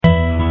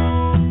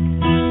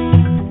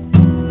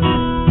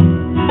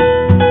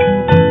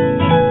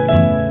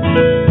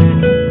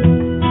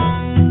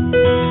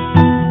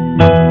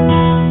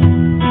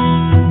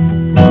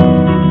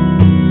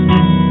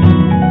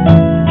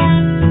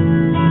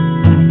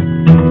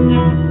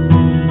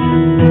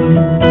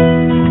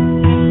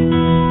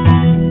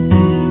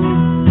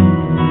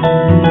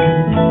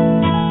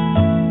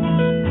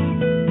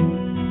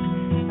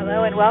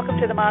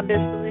Mom Biz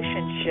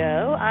Solutions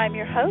Show. I'm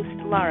your host,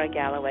 Laura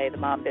Galloway, the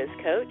Mom Biz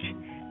Coach.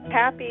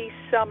 Happy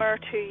summer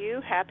to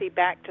you. Happy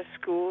back to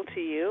school to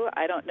you.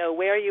 I don't know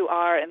where you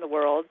are in the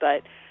world,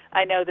 but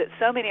I know that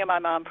so many of my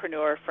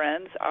mompreneur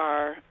friends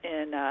are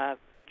in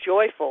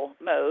joyful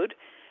mode,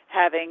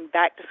 having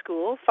back to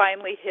school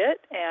finally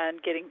hit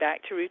and getting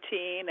back to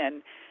routine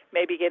and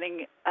maybe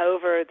getting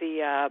over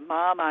the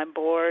mom, I'm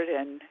bored,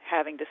 and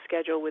having to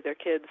schedule with their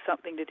kids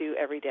something to do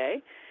every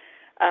day.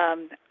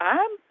 I'm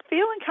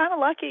feeling kind of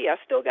lucky. I've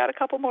still got a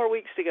couple more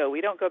weeks to go.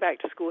 We don't go back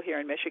to school here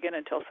in Michigan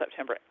until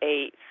September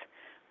 8th,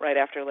 right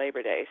after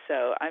Labor Day.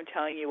 So I'm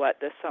telling you what,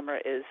 this summer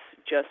is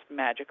just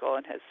magical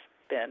and has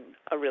been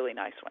a really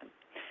nice one.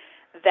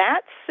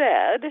 That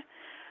said,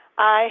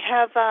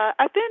 I've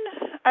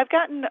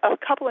gotten a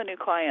couple of new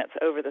clients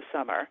over the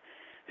summer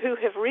who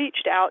have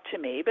reached out to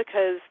me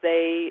because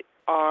they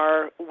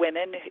are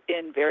women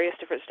in various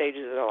different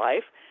stages of their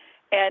life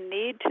and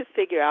need to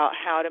figure out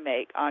how to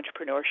make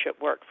entrepreneurship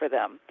work for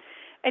them.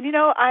 And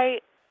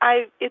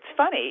it's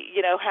funny,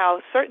 how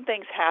certain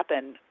things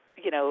happen,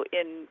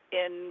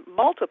 in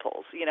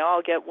multiples.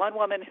 I'll get one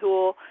woman who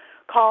will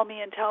call me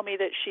and tell me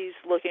that she's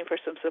looking for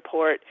some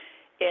support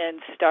in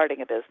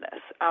starting a business.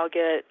 I'll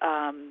get,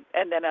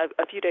 and then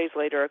a few days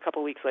later, a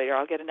couple weeks later,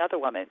 I'll get another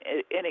woman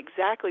in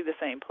exactly the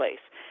same place.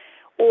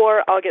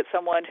 Or I'll get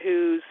someone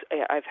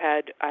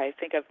I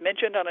think I've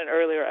mentioned on an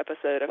earlier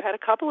episode, I've had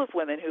a couple of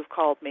women who've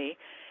called me,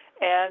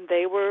 and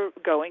they were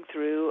going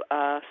through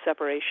a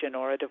separation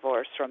or a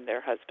divorce from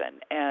their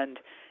husband and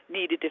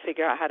needed to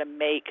figure out how to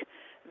make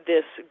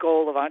this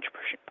goal of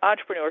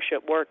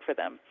entrepreneurship work for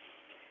them.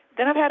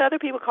 Then I've had other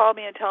people call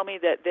me and tell me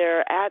that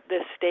they're at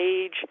this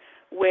stage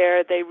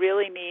where they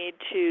really need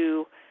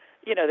to,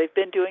 they've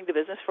been doing the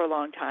business for a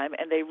long time,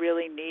 and they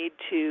really need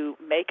to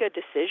make a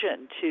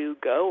decision to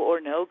go or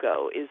no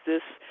go. Is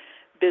this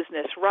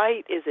business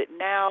right? Is it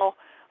now?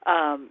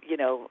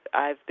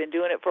 I've been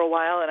doing it for a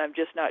while, and I'm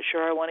just not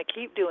sure I want to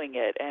keep doing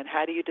it. And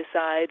how do you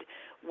decide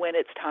when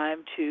it's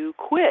time to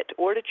quit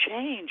or to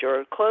change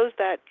or close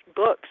that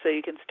book so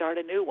you can start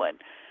a new one?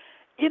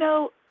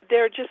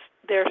 There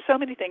are so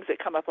many things that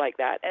come up like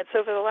that. And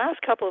so for the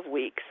last couple of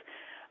weeks,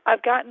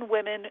 I've gotten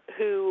women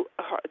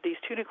these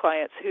two new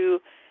clients who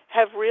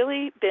have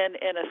really been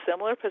in a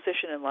similar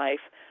position in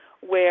life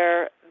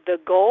where the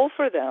goal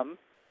for them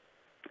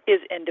is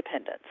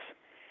independence.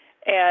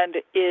 And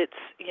it's,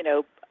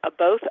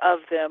 both of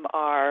them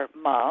are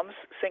moms,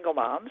 single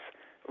moms,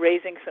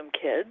 raising some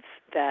kids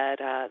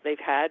that they've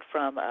had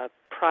from a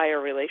prior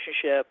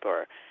relationship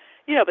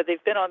but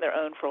they've been on their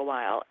own for a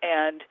while.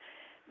 And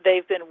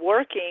they've been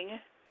working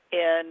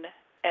in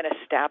an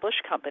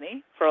established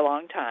company for a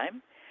long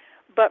time.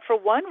 But for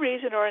one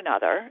reason or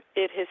another,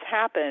 it has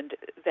happened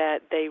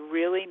that they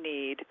really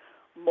need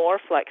more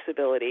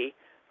flexibility,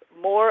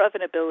 more of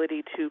an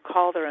ability to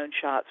call their own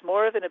shots,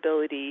 more of an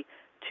ability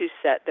to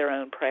set their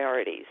own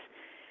priorities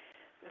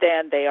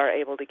than they are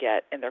able to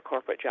get in their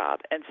corporate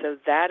job. And so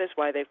that is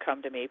why they've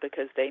come to me,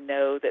 because they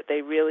know that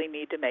they really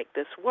need to make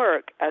this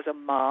work as a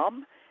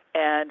mom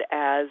and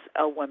as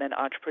a woman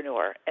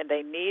entrepreneur. And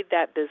they need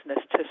that business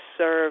to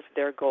serve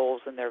their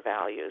goals and their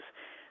values,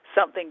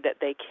 something that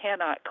they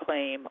cannot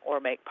claim or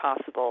make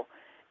possible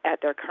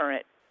at their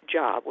current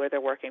job where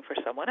they're working for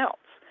someone else.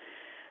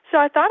 So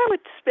I thought I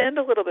would spend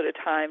a little bit of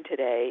time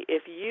today,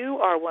 if you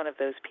are one of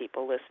those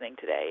people listening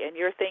today and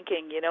you're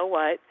thinking, you know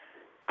what,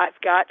 I've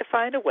got to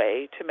find a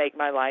way to make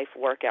my life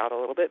work out a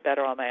little bit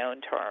better on my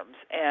own terms,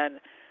 and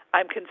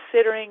I'm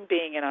considering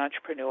being an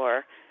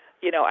entrepreneur.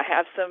 I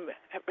have some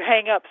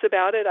hang-ups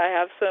about it. I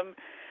have some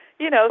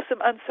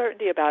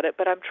uncertainty about it,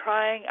 but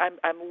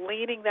I'm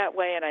leaning that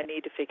way, and I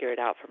need to figure it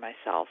out for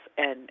myself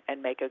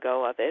and make a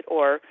go of it,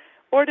 or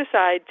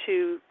decide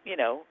to,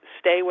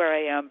 stay where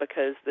I am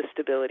because the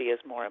stability is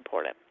more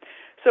important.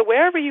 So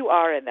wherever you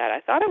are in that, I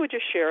thought I would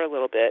just share a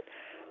little bit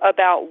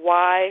about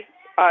why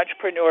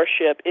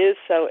entrepreneurship is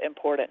so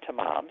important to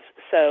moms.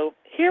 So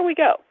here we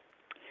go.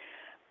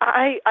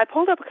 I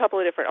pulled up a couple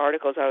of different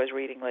articles I was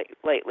reading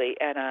lately,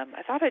 and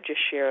I thought I'd just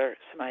share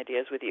some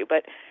ideas with you.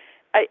 But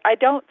I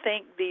don't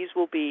think these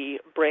will be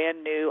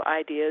brand new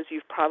ideas.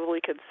 You've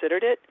probably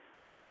considered it,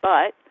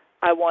 but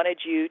I wanted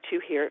you to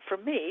hear it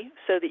from me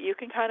so that you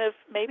can kind of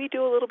maybe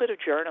do a little bit of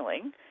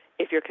journaling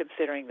if you're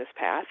considering this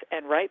path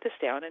and write this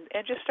down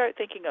and just start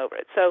thinking over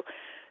it. So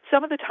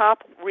some of the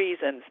top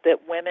reasons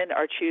that women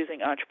are choosing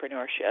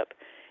entrepreneurship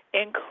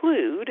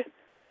include,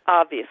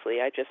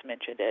 obviously, I just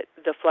mentioned it,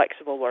 the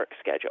flexible work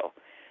schedule.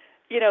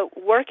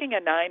 Working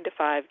a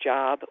 9-to-5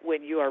 job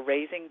when you are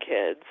raising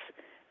kids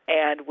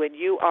and when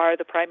you are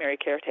the primary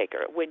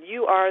caretaker, when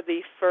you are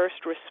the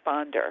first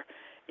responder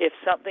if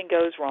something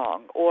goes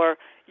wrong, or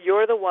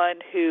you're the one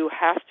who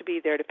has to be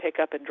there to pick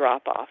up and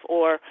drop off,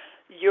 or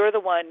you're the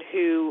one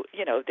who,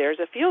 there's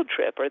a field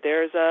trip or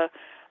there's a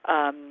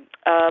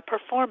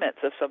performance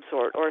of some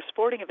sort or a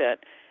sporting event,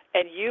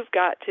 and you've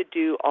got to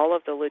do all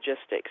of the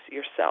logistics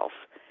yourself.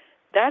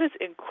 That is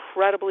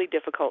incredibly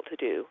difficult to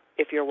do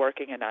if you're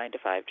working a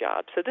 9-to-5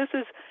 job. So this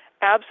is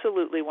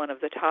absolutely one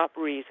of the top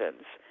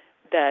reasons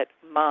that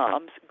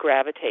moms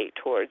gravitate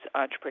towards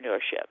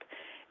entrepreneurship.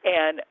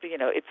 And,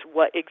 it's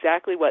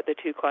exactly what the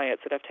two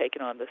clients that I've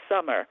taken on this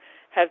summer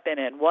have been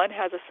in. One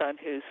has a son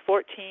who's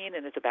 14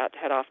 and is about to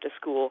head off to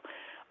school.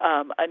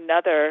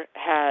 Another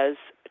has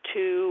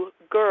two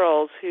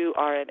girls who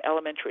are in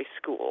elementary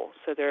school,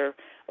 so they're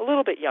a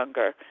little bit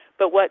younger.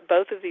 But what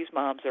both of these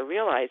moms are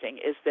realizing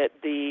is that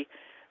the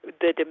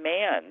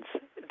demands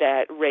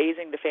that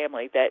raising the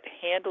family, that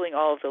handling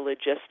all of the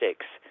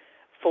logistics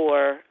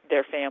for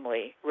their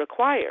family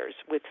requires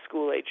with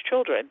school-age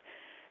children,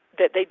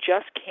 that they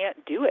just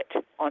can't do it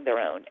on their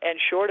own. And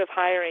short of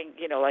hiring,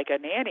 like a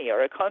nanny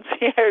or a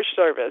concierge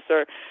service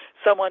or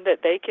someone that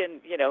they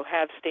can,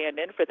 have stand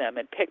in for them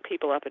and pick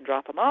people up and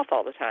drop them off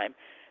all the time,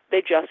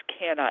 they just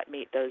cannot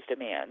meet those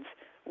demands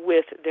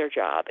with their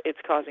job. It's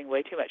causing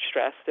way too much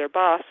stress. Their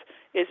boss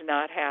is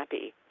not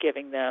happy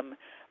giving them,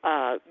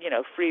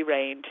 free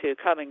reign to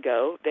come and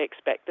go. They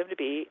expect them to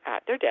be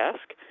at their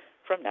desk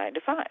from 9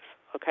 to 5,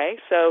 okay?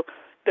 So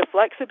the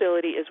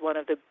flexibility is one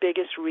of the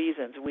biggest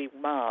reasons we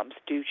moms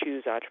do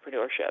choose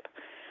entrepreneurship.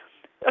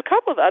 A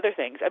couple of other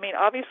things. I mean,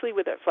 obviously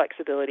with that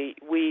flexibility,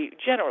 we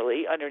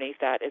generally, underneath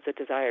that, is a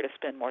desire to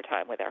spend more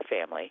time with our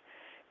family.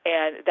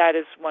 And that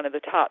is one of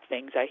the top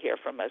things I hear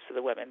from most of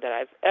the women that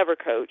I've ever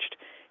coached,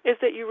 is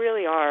that you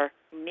really are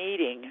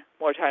needing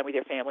more time with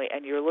your family,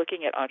 and you're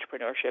looking at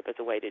entrepreneurship as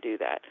a way to do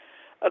that.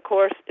 Of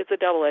course, it's a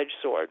double-edged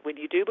sword. When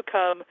you do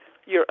become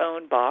your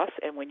own boss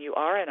and when you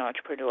are an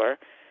entrepreneur,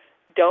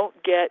 don't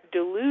get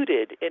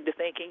deluded into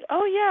thinking,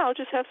 oh, yeah, I'll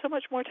just have so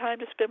much more time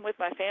to spend with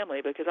my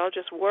family because I'll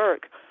just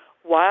work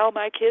while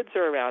my kids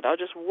are around. I'll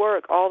just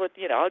work I'll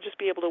just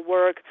be able to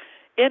work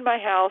in my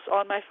house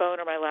on my phone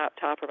or my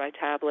laptop or my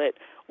tablet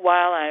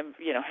while I'm,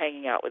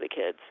 hanging out with the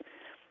kids.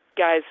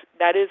 Guys,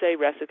 that is a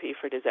recipe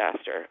for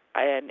disaster.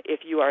 And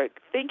if you are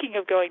thinking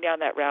of going down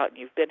that route and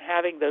you've been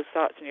having those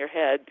thoughts in your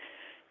head,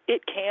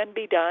 it can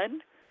be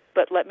done,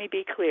 but let me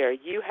be clear,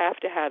 you have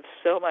to have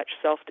so much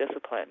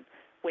self-discipline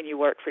when you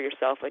work for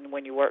yourself and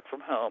when you work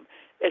from home,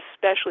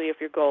 especially if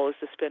your goal is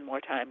to spend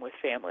more time with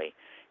family.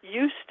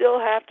 You still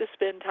have to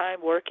spend time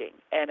working,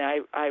 and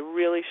I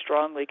really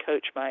strongly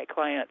coach my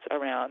clients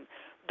around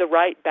the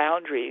right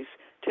boundaries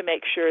to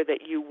make sure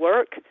that you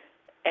work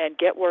and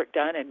get work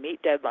done and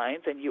meet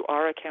deadlines, and you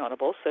are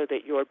accountable so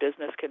that your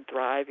business can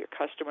thrive, your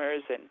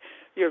customers and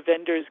your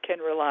vendors can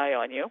rely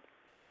on you,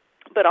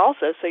 but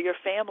also so your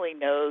family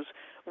knows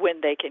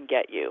when they can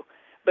get you,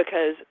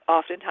 because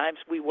oftentimes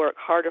we work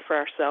harder for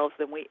ourselves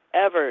than we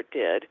ever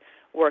did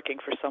working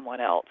for someone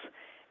else,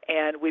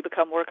 and we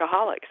become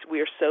workaholics.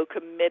 We are so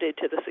committed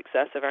to the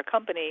success of our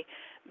company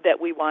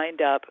that we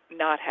wind up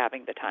not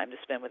having the time to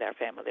spend with our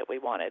family that we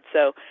wanted.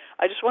 So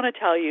I just want to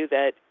tell you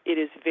that it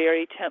is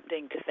very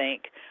tempting to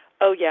think,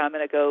 oh, yeah, I'm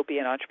going to go be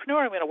an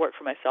entrepreneur, I'm going to work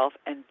for myself,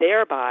 and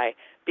thereby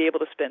be able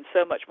to spend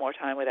so much more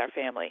time with our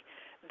family.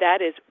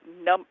 That is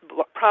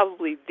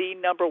probably the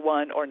number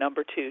one or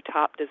number two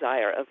top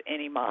desire of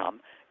any mom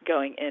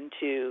going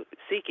into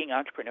seeking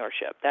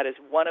entrepreneurship. That is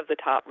one of the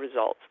top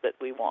results that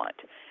we want.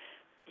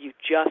 You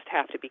just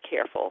have to be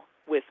careful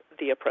with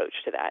the approach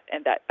to that.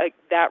 And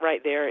that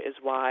right there is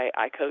why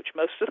I coach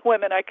most of the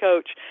women I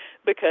coach,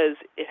 because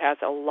it has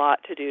a lot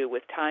to do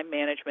with time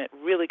management,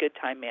 really good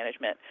time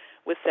management,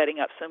 with setting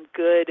up some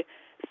good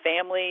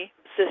family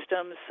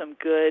systems, some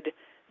good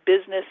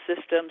business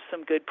systems,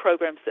 some good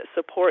programs that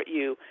support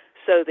you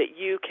so that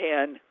you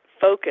can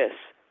focus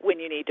when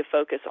you need to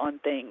focus on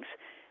things,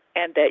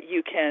 and that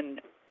you can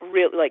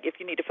like if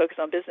you need to focus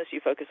on business, you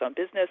focus on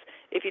business.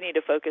 If you need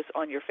to focus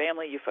on your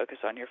family, you focus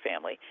on your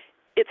family.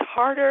 It's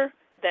harder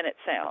than it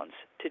sounds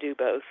to do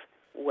both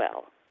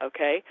well,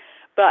 okay?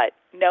 But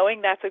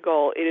knowing that's a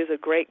goal, it is a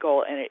great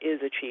goal and it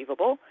is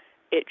achievable.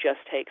 It just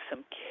takes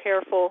some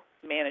careful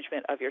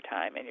management of your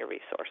time and your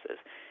resources.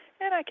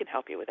 And I can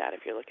help you with that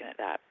if you're looking at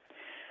that.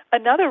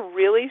 Another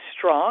really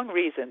strong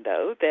reason,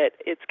 though, that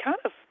it's kind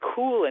of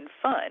cool and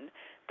fun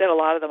that a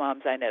lot of the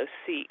moms I know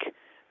seek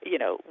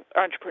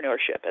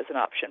entrepreneurship as an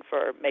option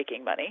for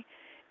making money,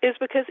 is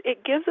because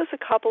it gives us a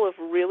couple of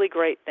really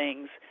great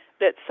things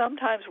that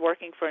sometimes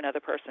working for another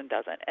person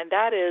doesn't. And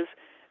that is,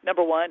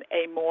 number one,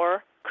 a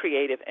more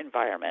creative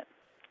environment.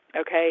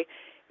 Okay?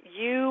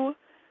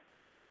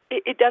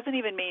 It doesn't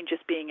even mean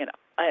just being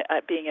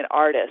an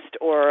artist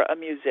or a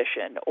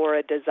musician or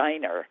a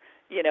designer,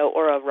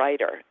 or a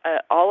writer.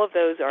 All of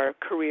those are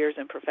careers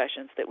and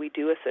professions that we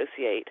do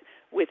associate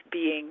with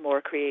being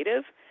more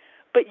creative.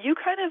 But you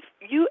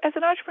as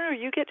an entrepreneur,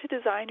 you get to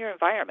design your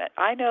environment.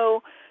 I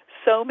know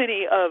so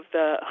many of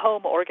the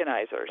home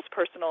organizers,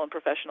 personal and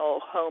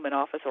professional home and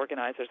office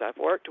organizers I've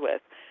worked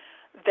with,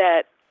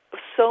 that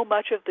so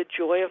much of the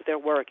joy of their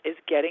work is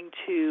getting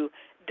to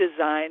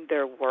design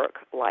their work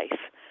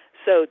life.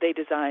 So they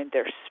design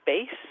their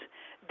space,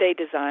 they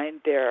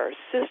design their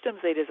systems,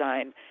 they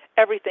design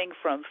everything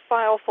from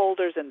file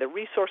folders and the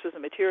resources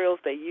and materials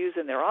they use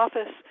in their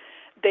office.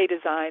 They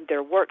design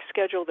their work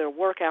schedule, their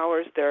work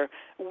hours, their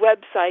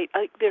website.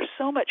 There's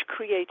so much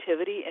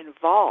creativity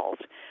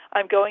involved.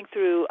 I'm going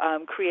through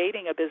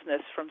creating a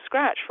business from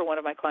scratch for one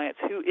of my clients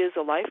who is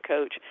a life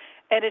coach,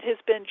 And it has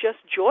been just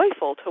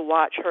joyful to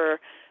watch her.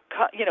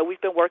 We've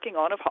been working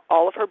on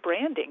all of her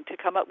branding to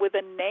come up with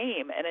a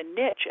name and a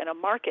niche and a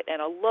market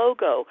and a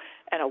logo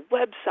and a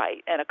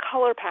website and a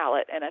color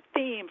palette and a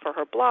theme for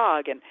her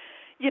blog. And,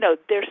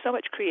 there's so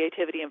much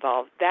creativity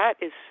involved. That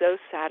is so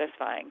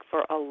satisfying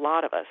for a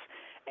lot of us,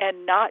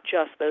 and not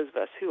just those of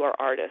us who are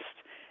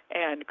artists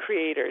and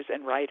creators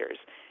and writers.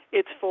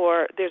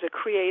 There's a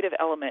creative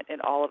element in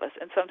all of us,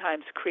 and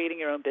sometimes creating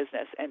your own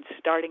business and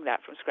starting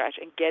that from scratch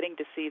and getting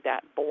to see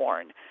that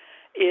born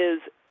is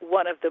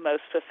one of the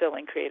most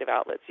fulfilling creative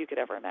outlets you could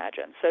ever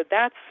imagine. So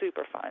that's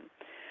super fun.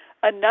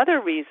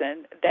 Another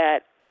reason that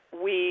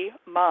we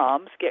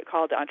moms get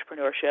called to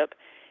entrepreneurship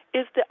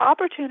is the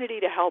opportunity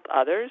to help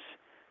others,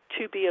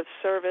 to be of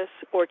service,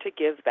 or to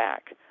give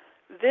back.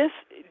 This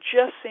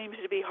just seems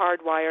to be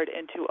hardwired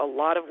into a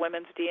lot of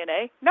women's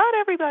DNA. Not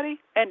everybody,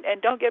 and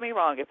don't get me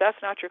wrong, if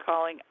that's not your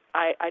calling,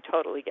 I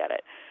totally get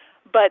it.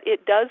 But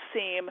it does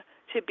seem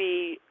to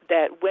be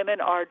that women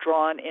are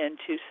drawn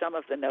into some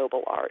of the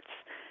noble arts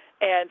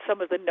and some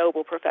of the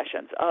noble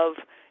professions of,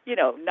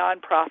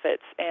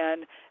 nonprofits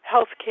and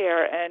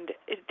healthcare and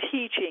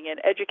teaching and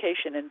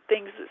education and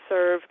things that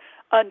serve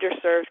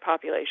underserved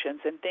populations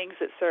and things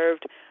that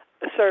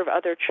serve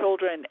other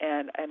children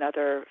and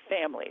other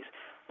families.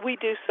 We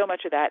do so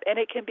much of that, and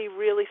it can be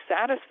really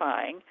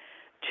satisfying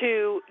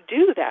to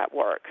do that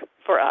work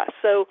for us.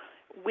 So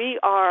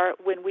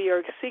when we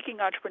are seeking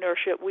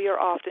entrepreneurship, we are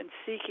often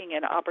seeking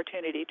an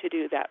opportunity to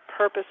do that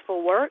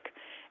purposeful work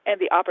and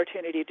the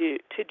opportunity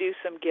to do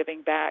some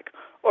giving back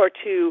or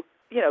to,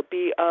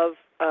 be of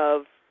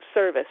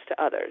service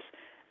to others.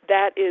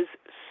 That is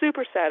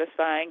super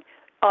satisfying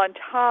on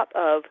top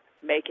of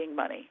making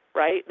money,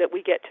 right? That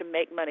we get to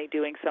make money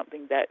doing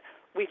something that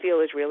we feel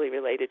is really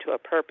related to a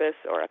purpose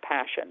or a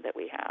passion that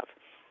we have.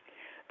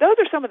 Those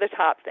are some of the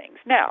top things.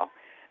 Now,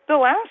 the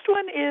last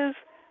one is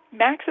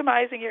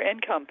maximizing your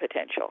income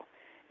potential.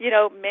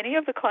 Many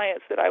of the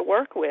clients that I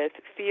work with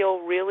feel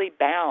really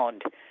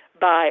bound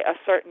by a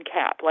certain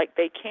cap, like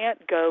they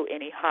can't go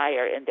any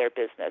higher in their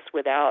business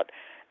without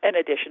an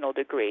additional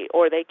degree,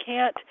 or they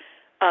can't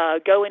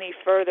go any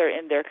further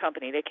in their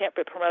company. They can't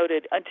be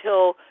promoted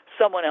until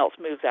someone else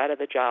moves out of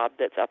the job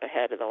that's up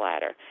ahead of the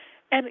ladder.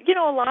 And,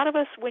 a lot of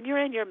us, when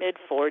you're in your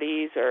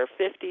mid-40s or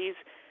 50s,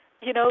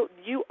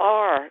 you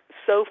are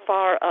so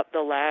far up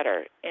the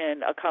ladder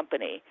in a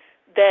company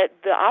that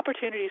the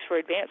opportunities for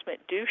advancement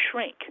do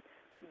shrink.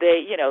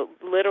 They,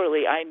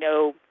 literally, I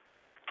know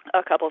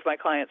a couple of my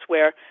clients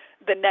where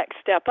the next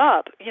step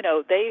up,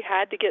 they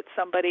had to get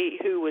somebody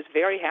who was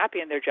very happy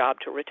in their job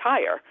to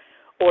retire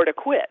or to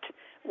quit.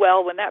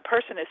 Well, when that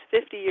person is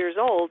 50 years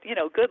old,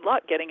 good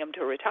luck getting them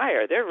to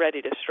retire. They're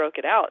ready to stroke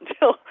it out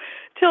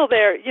until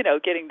they're,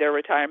 getting their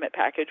retirement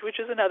package, which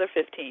is another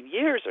 15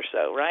 years or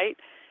so, right?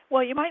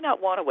 Well, you might not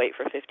want to wait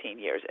for 15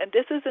 years. And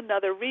this is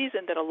another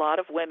reason that a lot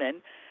of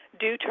women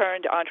do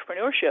turn to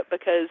entrepreneurship,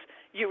 because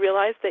you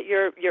realize that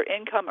your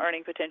income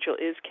earning potential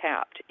is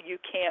capped. You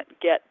can't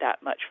get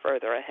that much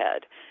further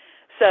ahead.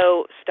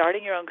 So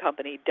starting your own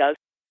company does.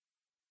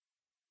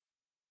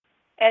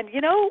 And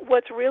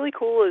what's really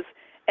cool is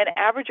an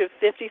average of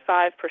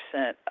 55%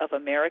 of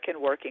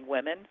American working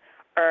women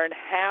earn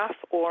half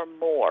or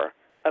more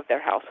of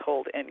their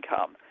household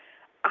income.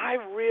 I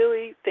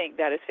really think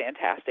that is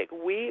fantastic.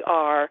 We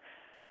are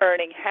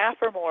earning half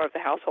or more of the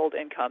household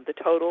income, the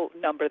total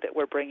number that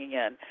we're bringing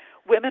in.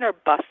 Women are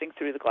busting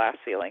through the glass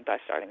ceiling by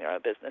starting their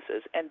own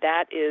businesses, and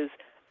that is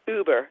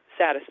uber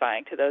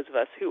satisfying to those of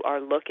us who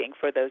are looking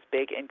for those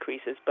big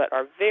increases but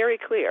are very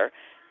clear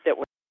that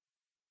we're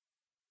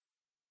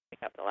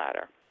up the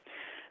ladder.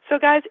 So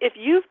guys, if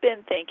you've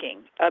been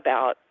thinking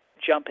about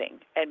jumping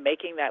and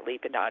making that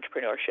leap into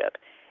entrepreneurship,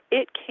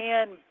 it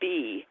can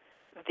be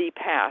the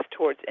path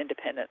towards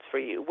independence for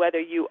you, whether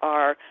you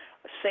are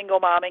single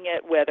momming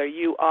it, whether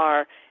you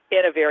are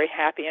in a very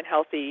happy and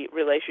healthy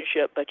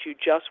relationship, but you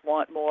just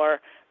want more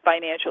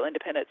financial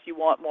independence, you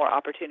want more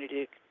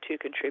opportunity to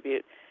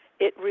contribute.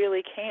 It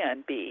really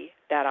can be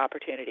that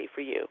opportunity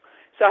for you.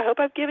 So I hope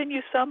I've given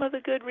you some of the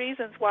good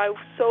reasons why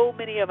so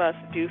many of us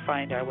do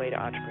find our way to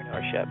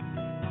entrepreneurship.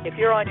 If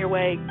you're on your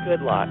way,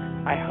 good luck.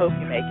 I hope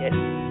you make it.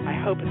 I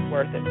hope it's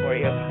worth it for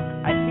you.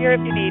 I'm here if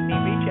you need me.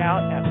 Reach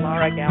out at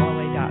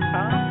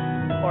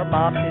lauragalloway.com or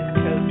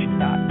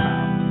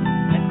momsiscoach.com.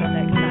 Until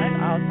next time,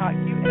 I'll talk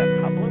to you in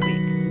a couple of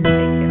weeks. Take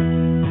care.